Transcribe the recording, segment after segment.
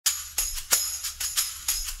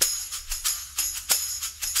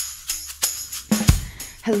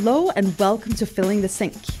Hello and welcome to Filling the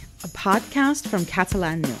Sink, a podcast from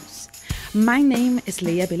Catalan News. My name is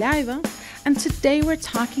Lea Beliaeva, and today we're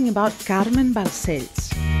talking about Carmen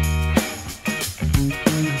Balcells.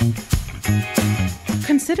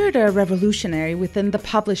 Considered a revolutionary within the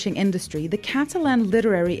publishing industry, the Catalan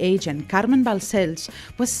literary agent Carmen Balcells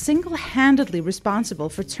was single-handedly responsible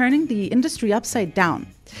for turning the industry upside down.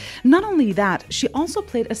 Not only that, she also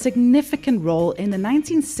played a significant role in the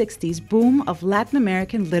 1960s boom of Latin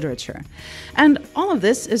American literature. And all of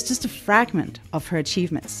this is just a fragment of her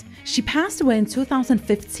achievements. She passed away in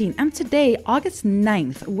 2015, and today, August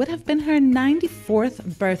 9th, would have been her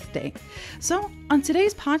 94th birthday. So, on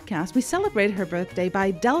today's podcast, we celebrate her birthday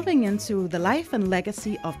by delving into the life and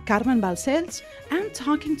legacy of Carmen Balcells and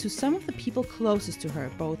talking to some of the people closest to her,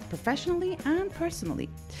 both professionally and personally.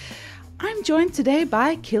 I'm joined today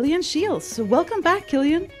by Cillian Shields. So welcome back,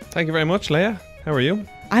 Cillian. Thank you very much, Lea. How are you?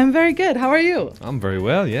 I'm very good. How are you? I'm very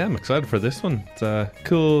well, yeah. I'm excited for this one. It's a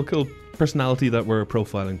cool personality that we're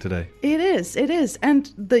profiling today. It is.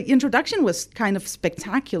 And the introduction was kind of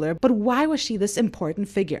spectacular, but why was she this important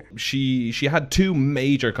figure? She had two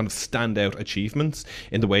major kind of standout achievements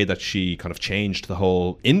in the way that she kind of changed the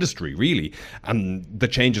whole industry, really. And the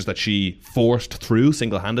changes that she forced through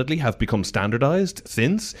single-handedly have become standardized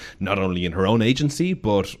since, not only in her own agency,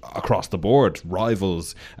 but across the board,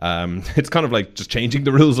 rivals. It's kind of like just changing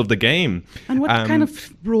the rules of the game. And what kind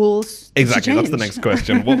of rules did Exactly, she that's change? the next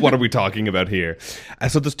question. What are we talking about here?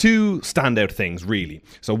 So there's two standout things, really.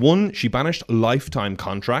 So one, she banished lifetime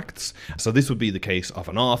contracts. So this would be the case of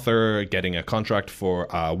an author getting a contract for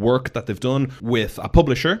work that they've done with a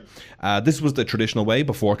publisher. This was the traditional way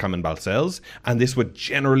before Carmen Balcells, and this would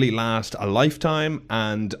generally last a lifetime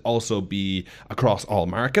and also be across all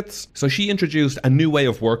markets. So she introduced a new way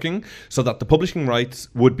of working so that the publishing rights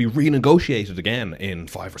would be renegotiated again in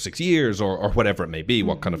 5 or 6 years or whatever it may be,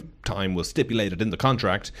 what kind of time was stipulated in the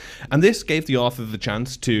contract. And this gave the author the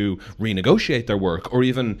chance to renegotiate their work or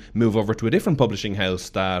even move over to a different publishing house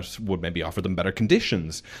that would maybe offer them better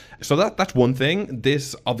conditions. So that's one thing.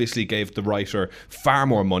 This obviously gave the writer far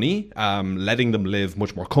more money, letting them live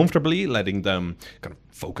much more comfortably, letting them kind of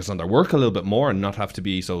focus on their work a little bit more and not have to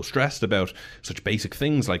be so stressed about such basic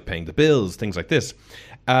things like paying the bills, things like this.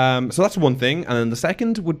 So that's one thing. And then the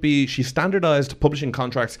second would be she standardized publishing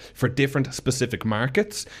contracts for different specific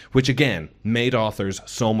markets, which again made authors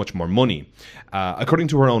so much more money. According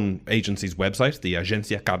to her own agency's website, the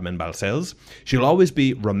Agencia Carmen Balcells, she'll always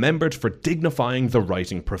be remembered for dignifying the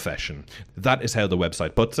writing profession. That is how the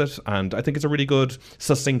website puts it, and I think it's a really good,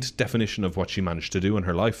 succinct definition of what she managed to do in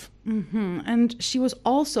her life. And she was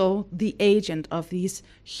also the agent of these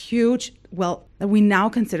huge, that we now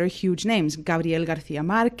consider huge names, Gabriel García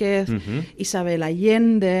Márquez, Isabel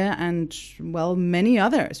Allende, and, many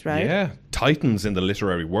others, right? Yeah, titans in the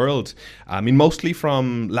literary world. I mean, mostly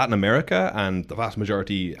from Latin America and the vast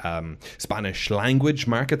majority Spanish language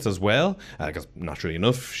markets as well, because naturally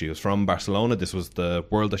enough, she was from Barcelona. This was the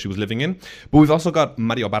world that she was living in. But we've also got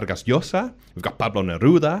Mario Vargas Llosa, we've got Pablo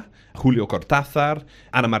Neruda, Julio Cortázar,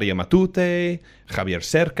 Ana María Matute, Javier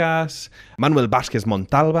Cercas, Manuel Vázquez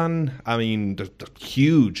Montalbán. I mean, they're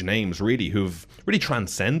huge names really who've really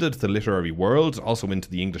transcended the literary world, also into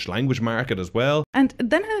the English language market as well. And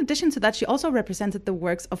then in addition to that, she also represented the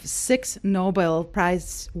works of 6 Nobel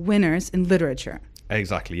Prize winners in literature.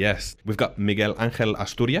 Exactly, yes. We've got Miguel Ángel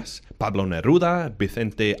Asturias, Pablo Neruda,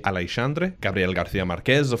 Vicente Aleixandre, Gabriel García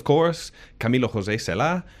Márquez, of course, Camilo José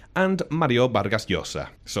Cela, and Mario Vargas Llosa.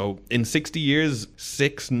 So in 60 years,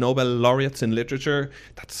 6 Nobel laureates in literature,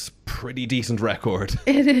 that's pretty decent record.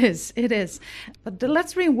 It is. But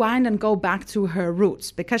let's rewind and go back to her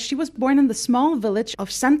roots, because she was born in the small village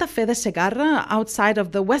of Santa Fe de Segarra outside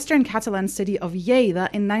of the western Catalan city of Lleida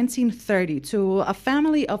in 1930 to a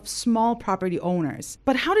family of small property owners.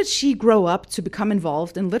 But how did she grow up to become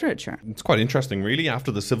involved in literature? It's quite interesting, really.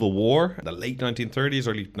 After the Civil War, the late 1930s,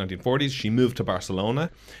 early 1940s, she moved to Barcelona.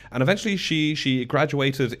 And eventually she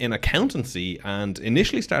graduated in accountancy and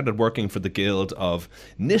initially started working for the Guild of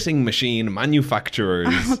Knitting Machine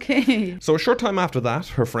Manufacturers. Okay. So a short time after that,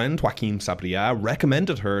 her friend Joaquim Sabria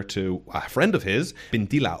recommended her to a friend of his,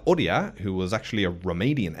 Bintila Oria, who was actually a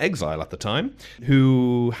Romanian exile at the time,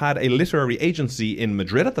 who had a literary agency in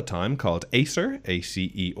Madrid at the time called Acer,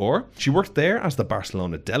 A-C-E-R. She worked there as the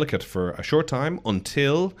Barcelona delegate for a short time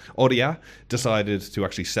until Oria decided to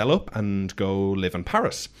actually sell up and go live in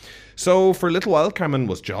Paris. So for a little while, Carmen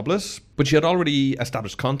was jobless, but she had already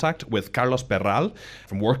established contact with Carlos Berral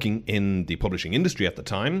from working in the publishing industry at the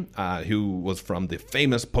time, who was from the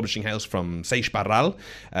famous publishing house from Seix Barral,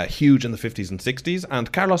 huge in the 50s and 60s.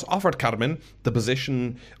 And Carlos offered Carmen the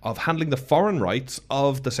position of handling the foreign rights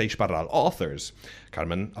of the Seix Barral authors.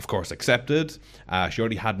 Carmen, of course, accepted. She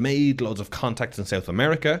already had made loads of contacts in South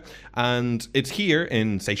America, and it's here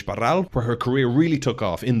in Seix Barral where her career really took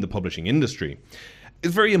off in the publishing industry.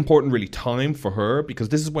 It's very important really time for her, because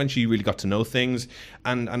this is when she really got to know things,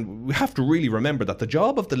 and we have to really remember that the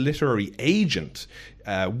job of the literary agent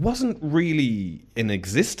wasn't really in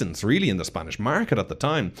existence really in the Spanish market at the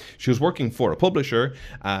time. She was working for a publisher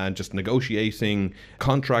and just negotiating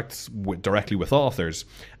contracts directly with authors,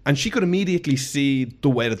 and she could immediately see the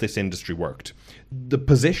way that this industry worked. The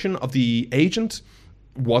position of the agent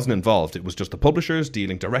wasn't involved. It was just the publishers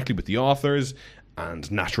dealing directly with the authors.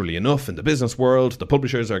 And naturally enough, in the business world, the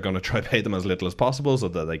publishers are going to try to pay them as little as possible so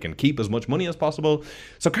that they can keep as much money as possible.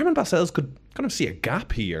 So Carmen Balcells could kind of see a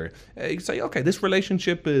gap here. You could say, okay, this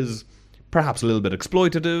relationship is perhaps a little bit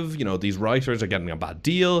exploitative. You know, these writers are getting a bad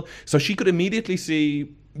deal. So she could immediately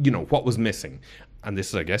see, you know, what was missing. And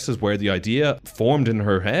this, I guess, is where the idea formed in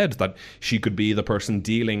her head that she could be the person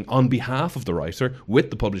dealing on behalf of the writer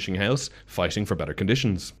with the publishing house, fighting for better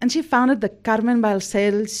conditions. And she founded the Carmen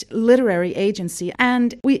Balcells Literary Agency.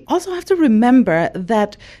 And we also have to remember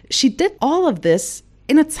that she did all of this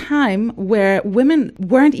in a time where women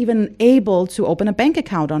weren't even able to open a bank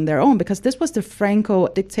account on their own, because this was the Franco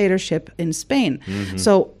dictatorship in Spain. Mm-hmm.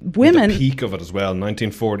 So women... The peak of it as well,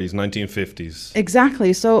 1940s, 1950s.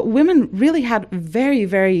 Exactly. So women really had very,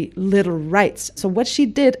 very little rights. So what she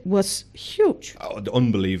did was huge. Oh,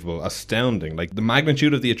 unbelievable, astounding. Like the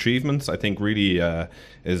magnitude of the achievements, I think really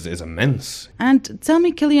is immense. And tell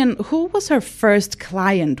me, Cillian, who was her first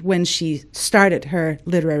client when she started her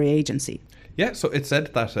literary agency? Yeah, so it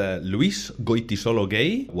said that Luis Goitisolo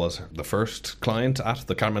Gay was the first client at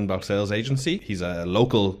the Carmen Balcells agency. He's a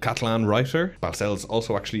local Catalan writer. Balcells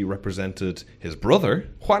also actually represented his brother,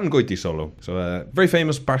 Juan Goitisolo. So a very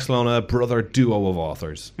famous Barcelona brother duo of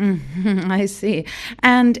authors. I see.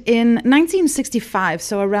 And in 1965,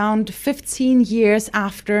 so around 15 years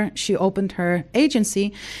after she opened her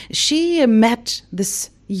agency, she met this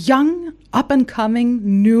young,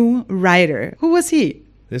 up-and-coming new writer. Who was he?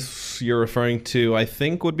 This you're referring to, I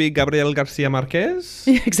think, would be Gabriel García Márquez.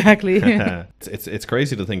 Yeah, exactly. It's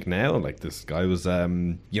crazy to think now, like this guy was,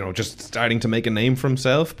 just starting to make a name for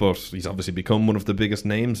himself, but he's obviously become one of the biggest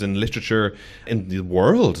names in literature in the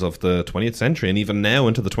world of the 20th century, and even now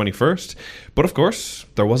into the 21st. But of course,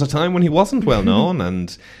 there was a time when he wasn't well known,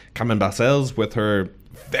 and Carmen Balcells, with her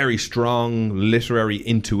very strong literary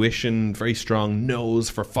intuition, very strong nose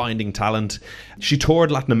for finding talent. She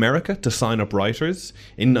toured Latin America to sign up writers.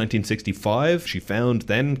 In 1965, she found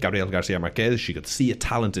then Gabriel García Márquez. She could see a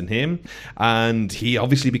talent in him, and he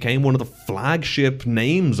obviously became one of the flagship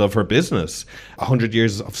names of her business. 100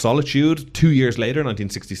 Years of Solitude, 2 years later,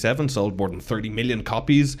 1967, sold more than 30 million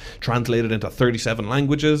copies, translated into 37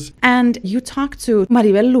 languages. And you talked to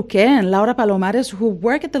Maribel Luque and Laura Palomares, who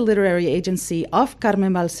work at the literary agency of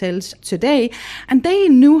Carmen Balcells today, and they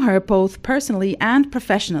knew her both personally and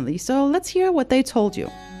professionally. So let's hear what they told you.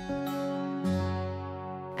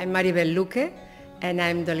 I'm Maribel Luque, and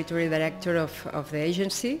I'm the literary director of the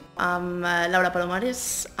agency. I'm Laura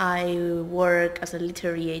Palomares. I work as a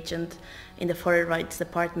literary agent in the foreign rights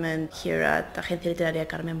department here at Agencia Literaria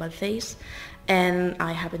Carmen Balcells, and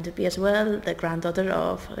I happen to be as well the granddaughter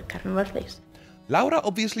of Carmen Balcells. Laura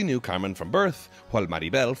obviously knew Carmen from birth, while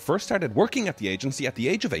Maribel first started working at the agency at the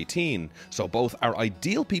age of 18, so both are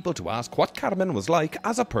ideal people to ask what Carmen was like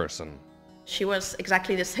as a person. She was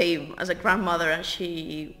exactly the same as a grandmother as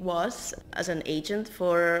she was as an agent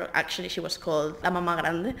for, actually she was called La Mamá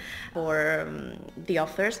Grande for the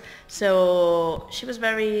authors. So she was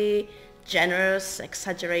very generous,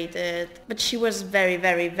 exaggerated, but she was very,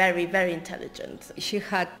 very, very, very intelligent. She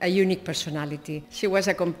had a unique personality. She was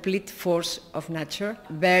a complete force of nature,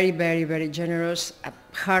 very, very, very generous, a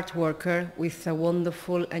hard worker with a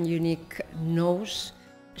wonderful and unique nose.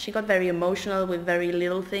 She got very emotional with very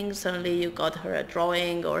little things. Suddenly you got her a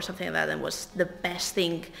drawing or something like that, and was the best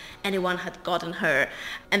thing anyone had gotten her.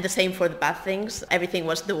 And the same for the bad things. Everything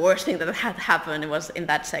was the worst thing that had happened. It was in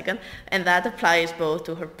that second. And that applies both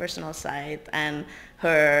to her personal side and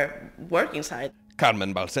her working side.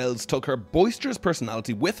 Carmen Balcells took her boisterous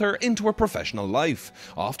personality with her into her professional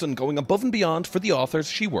life, often going above and beyond for the authors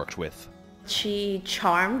she worked with. She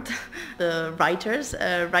charmed the writers.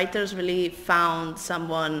 Writers really found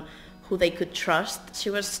someone who they could trust. She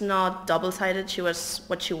was not double-sided, she was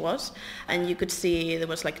what she was, and you could see there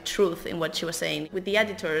was like truth in what she was saying. With the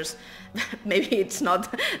editors, maybe it's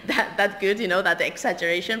not that good, you know, that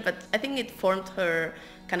exaggeration, but I think it formed her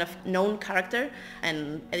kind of known character,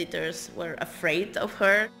 and editors were afraid of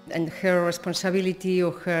her. And her responsibility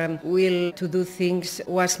or her will to do things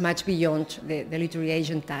was much beyond the literary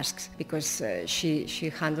agent tasks, because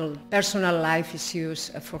she handled personal life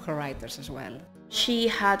issues for her writers as well. She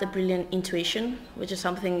had a brilliant intuition, which is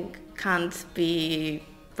something can't be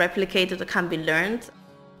replicated or can't be learned.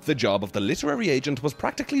 The job of the literary agent was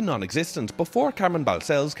practically non-existent before Carmen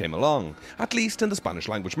Balcells came along, at least in the Spanish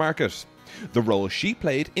language market. The role she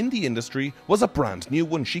played in the industry was a brand new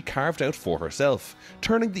one she carved out for herself,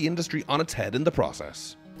 turning the industry on its head in the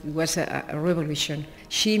process. It was a revolution.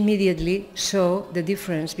 She immediately saw the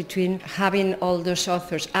difference between having all those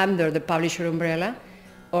authors under the publisher umbrella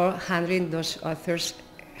or handling those authors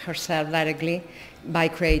herself directly by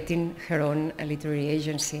creating her own literary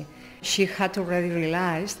agency. She had already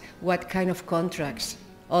realized what kind of contracts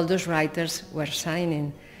all those writers were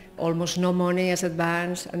signing. Almost no money as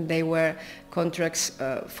advance, and they were contracts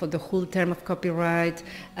for the whole term of copyright,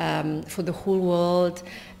 for the whole world.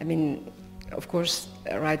 I mean, of course,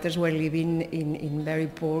 writers were living in very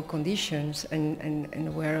poor conditions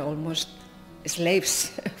and were almost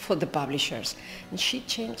slaves for the publishers. And she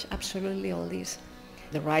changed absolutely all this.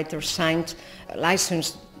 The writer signed,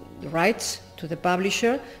 licensed the rights to the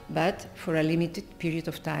publisher, but for a limited period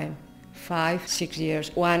of time, 5-6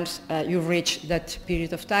 years. Once you reach that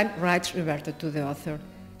period of time, rights reverted to the author,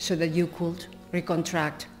 so that you could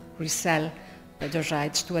recontract, resell those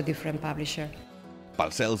rights to a different publisher.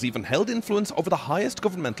 Balcells even held influence over the highest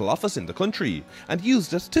governmental office in the country and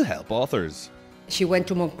used it to help authors. She went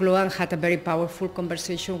to Moncloa and had a very powerful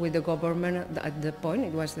conversation with the government at the point,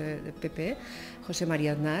 it was the PP, José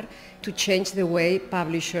María Aznar, to change the way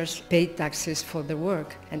publishers pay taxes for their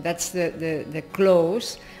work. And that's the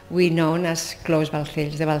clause we know as clause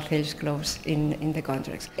Balcells, the Balcells clause in the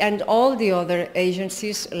contracts. And all the other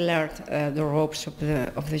agencies learned the ropes of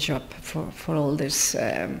the job for all these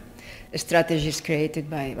strategies created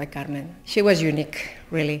by Carmen. She was unique,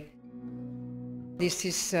 really. This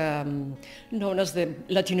is known as the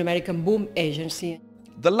Latin American Boom Agency.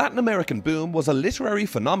 The Latin American boom was a literary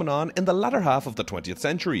phenomenon in the latter half of the 20th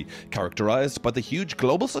century, characterized by the huge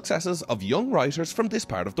global successes of young writers from this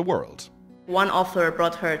part of the world. One author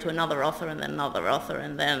brought her to another author and then another author,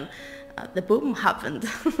 and then the boom happened.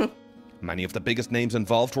 Many of the biggest names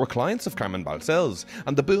involved were clients of Carmen Balcells,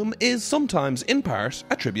 and the boom is sometimes, in part,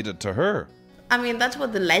 attributed to her. I mean, that's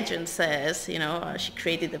what the legend says, you know, she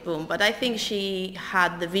created the boom. But I think she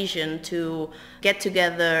had the vision to get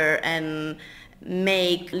together and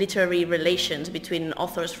make literary relations between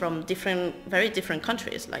authors from very different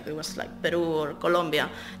countries, like it was like Peru or Colombia,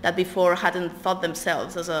 that before hadn't thought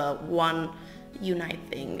themselves as a one unite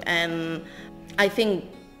thing. And I think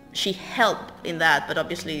she helped in that, but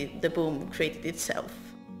obviously the boom created itself.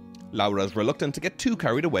 Laura is reluctant to get too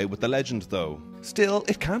carried away with the legend, though. Still,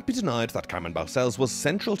 it can't be denied that Carmen Balcells was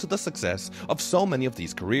central to the success of so many of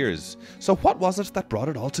these careers. So what was it that brought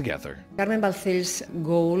it all together? Carmen Balcells'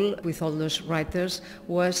 goal with all those writers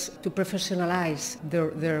was to professionalize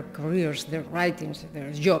their careers, their writings,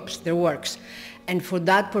 their jobs, their works. And for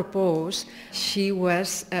that purpose, she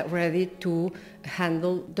was ready to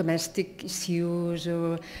handle domestic issues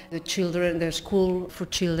or the school for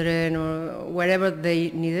children or wherever they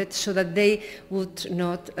needed, so that they would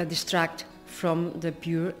not distract from the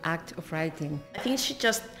pure act of writing. I think she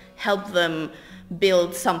just helped them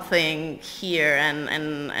build something here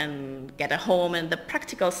and get a home, and the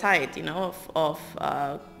practical side, you know, of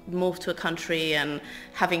move to a country and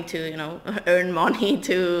having to, you know, earn money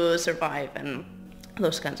to survive and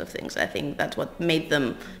those kinds of things. I think that's what made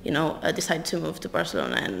them, you know, decide to move to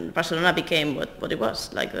Barcelona, and Barcelona became what it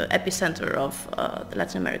was, like the epicenter of the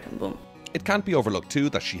Latin American boom. It can't be overlooked too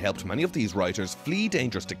that she helped many of these writers flee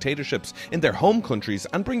dangerous dictatorships in their home countries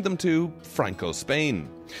and bring them to Franco's Spain.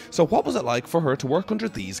 So what was it like for her to work under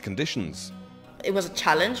these conditions? It was a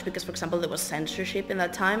challenge because, for example, there was censorship in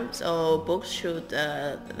that time, so books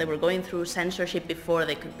they were going through censorship before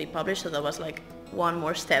they could be published, so that was like one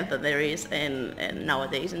more step that there is in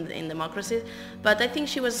nowadays in democracy. But I think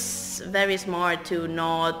she was very smart to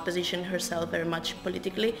not position herself very much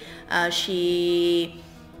politically. She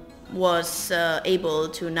was able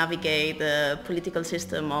to navigate the political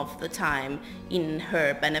system of the time in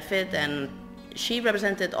her benefit, and she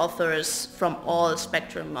represented authors from all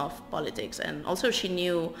spectrum of politics, and also she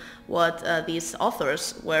knew what these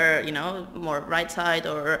authors were, you know, more right side,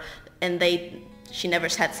 she never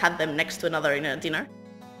sat them next to another in a dinner.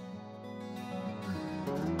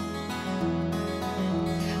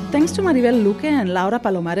 Thanks to Maribel Luque and Laura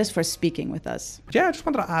Palomares for speaking with us. Yeah, I just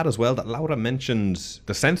wanted to add as well that Laura mentioned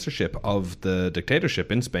the censorship of the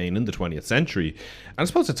dictatorship in Spain in the 20th century. And I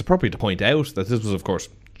suppose it's appropriate to point out that this was, of course,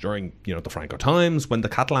 during, the Franco times when the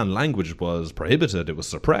Catalan language was prohibited, it was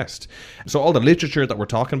suppressed. So all the literature that we're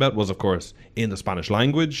talking about was, of course, in the Spanish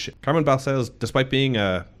language. Carmen Balcells, despite being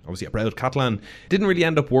obviously a proud Catalan, didn't really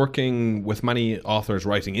end up working with many authors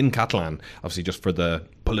writing in Catalan, obviously just for the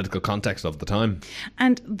political context of the time.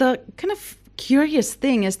 And the kind of curious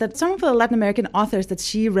thing is that some of the Latin American authors that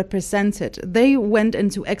she represented, they went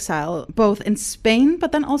into exile both in Spain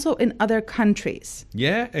but then also in other countries.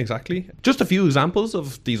 Yeah, exactly. Just a few examples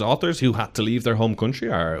of these authors who had to leave their home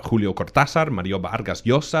country are Julio Cortázar, Mario Vargas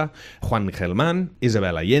Llosa, Juan Gelman,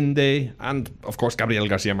 Isabel Allende, and of course Gabriel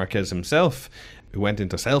García Márquez himself, who went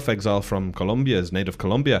into self-exile from Colombia, his native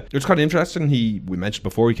Colombia. It was quite interesting. We mentioned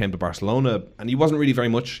before he came to Barcelona, and he wasn't really very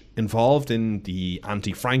much involved in the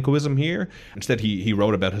anti-Francoism here. Instead, he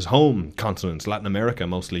wrote about his home continent, Latin America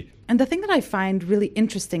mostly. And the thing that I find really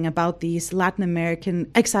interesting about these Latin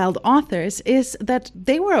American exiled authors is that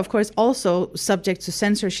they were, of course, also subject to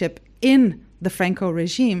censorship in the Franco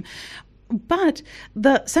regime. But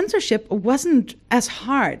the censorship wasn't as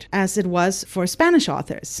hard as it was for Spanish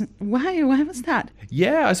authors. Why was that?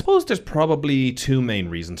 Yeah, I suppose there's probably two main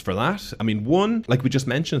reasons for that. I mean, one, like we just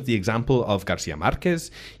mentioned, the example of García Márquez.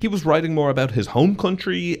 He was writing more about his home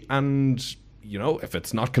country, and if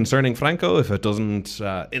it's not concerning Franco, if it doesn't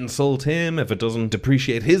insult him, if it doesn't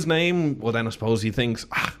depreciate his name, well, then I suppose he thinks,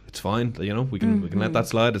 it's fine, we can let that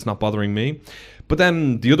slide, it's not bothering me. But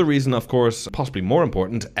then the other reason, of course, possibly more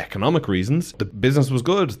important, economic reasons. The business was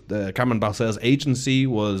good. The Carmen Balcells Agency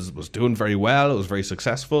was doing very well. It was very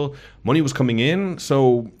successful. Money was coming in.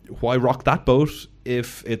 So why rock that boat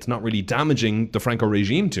if it's not really damaging the Franco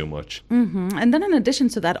regime too much? Mm-hmm. And then in addition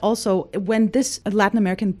to that, also, when this Latin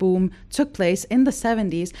American boom took place in the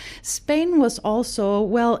 70s, Spain was also,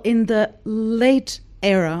 in the late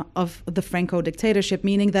era of the Franco dictatorship,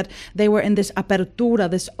 meaning that they were in this apertura,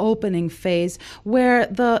 this opening phase, where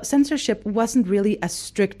the censorship wasn't really as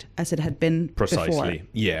strict as it had been Precisely. before.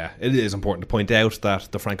 Yeah, it is important to point out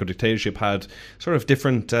that the Franco dictatorship had sort of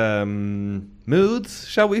different moods,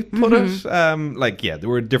 shall we put it? There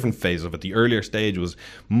were different phases of it. The earlier stage was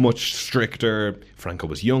much stricter. Franco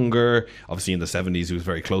was younger. Obviously in the 70s he was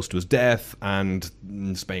very close to his death, and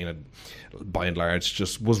Spain had, by and large,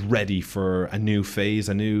 just was ready for a new phase,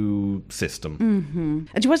 a new system. Mm-hmm.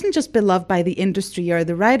 And she wasn't just beloved by the industry or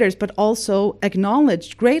the writers, but also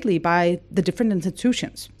acknowledged greatly by the different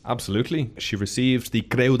institutions. Absolutely. She received the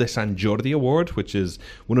Creu de Sant Jordi Award, which is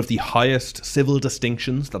one of the highest civil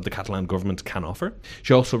distinctions that the Catalan government can offer.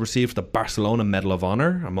 She also received the Barcelona Medal of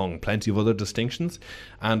Honor, among plenty of other distinctions,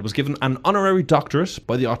 and was given an honorary doctorate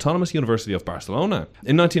by the Autonomous University of Barcelona.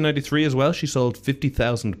 In 1993 as well, she sold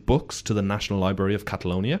 50,000 books to the National Library of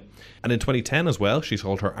Catalonia. And in 2010 as well, she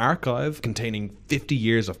sold her archive containing 50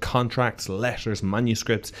 years of contracts, letters,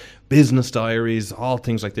 manuscripts, business diaries, all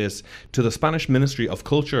things like this, to the Spanish Ministry of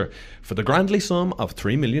Culture for the grandly sum of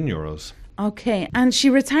 3 million euros. Okay, and she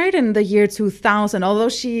retired in the year 2000, although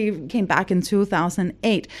she came back in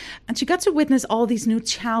 2008. And she got to witness all these new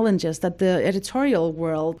challenges that the editorial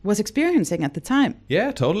world was experiencing at the time.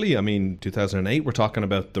 Yeah, totally. I mean, 2008, we're talking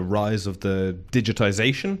about the rise of the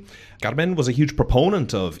digitization. Carmen was a huge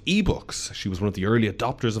proponent of ebooks. She was one of the early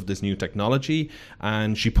adopters of this new technology,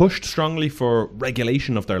 and she pushed strongly for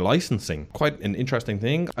regulation of their licensing. Quite an interesting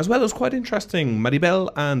thing. As well as quite interesting, Maribel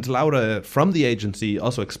and Laura from the agency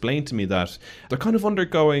also explained to me that they're kind of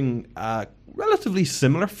undergoing a relatively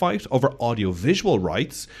similar fight over audiovisual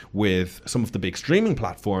rights with some of the big streaming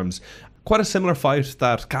platforms. Quite a similar fight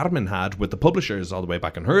that Carmen had with the publishers all the way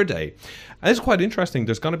back in her day. And it's quite interesting.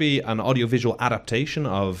 There's going to be an audiovisual adaptation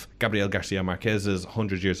of Gabriel García Márquez's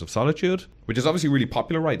 100 Years of Solitude, which is obviously really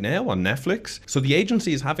popular right now on Netflix. So the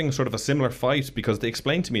agency is having sort of a similar fight, because they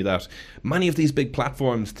explained to me that many of these big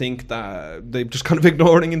platforms think that they're just kind of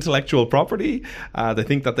ignoring intellectual property. They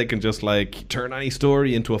think that they can just turn any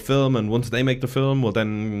story into a film, and once they make the film, well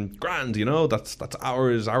then grand, that's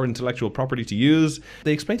ours, our intellectual property to use.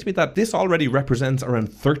 They explained to me that this already represents around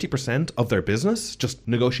 30% of their business, just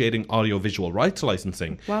negotiating audiovisual rights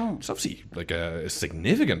licensing. Wow. It's obviously a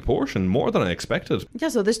significant portion, more than I expected. Yeah,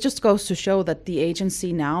 so this just goes to show that the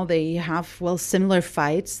agency now, they have, similar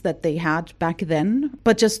fights that they had back then,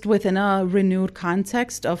 but just within a renewed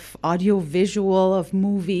context of audiovisual, of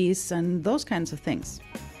movies, and those kinds of things.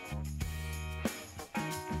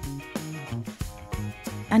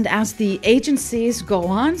 And as the agencies go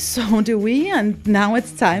on, so do we. And now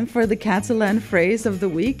it's time for the Catalan phrase of the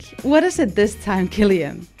week. What is it this time,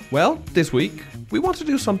 Cillian? Well, this week, we want to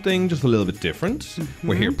do something just a little bit different.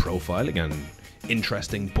 We're here profiling an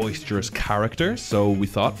interesting, boisterous character, so we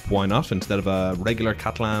thought, why not, instead of a regular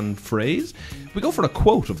Catalan phrase, we go for a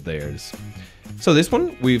quote of theirs. So this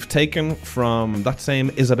one we've taken from that same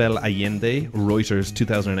Isabel Allende, Reuters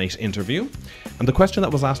 2008 interview. And the question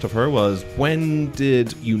that was asked of her was, when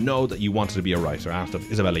did you know that you wanted to be a writer? Asked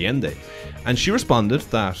of Isabel Allende. And she responded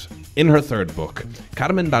that in her third book,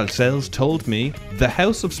 Carmen Balcells told me The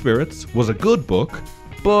House of Spirits was a good book,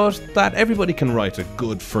 but that everybody can write a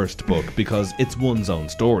good first book because it's one's own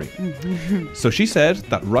story. So she said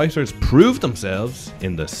that writers prove themselves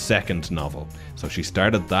in the second novel. So she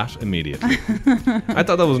started that immediately. I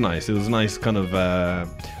thought that was nice. It was a nice kind of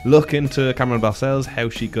look into Carmen Balcells, how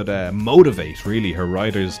she could motivate really her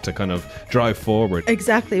writers to kind of drive forward.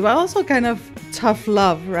 Exactly, but also kind of tough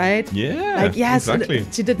love, right? Yeah, like, yes, exactly.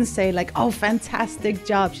 She didn't say like, oh, fantastic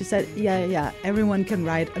job. She said, yeah, everyone can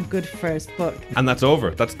write a good first book. And that's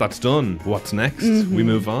over. That's done. What's next? We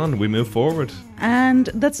move on. We move forward. And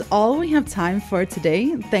that's all we have time for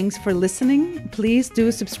today. Thanks for listening. Please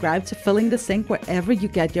do subscribe to Filling the Sink wherever you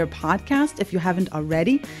get your podcast if you haven't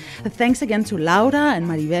already. Thanks again to Laura and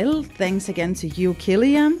Maribel. Thanks again to you,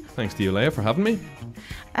 Cillian. Thanks to you, Lea, for having me.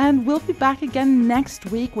 And we'll be back again next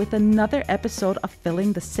week with another episode of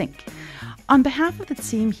Filling the Sink. On behalf of the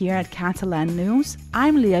team here at Catalan News,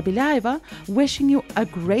 I'm Lea Beliaeva, wishing you a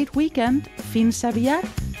great weekend. Fins aviat.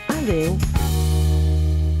 Adeu.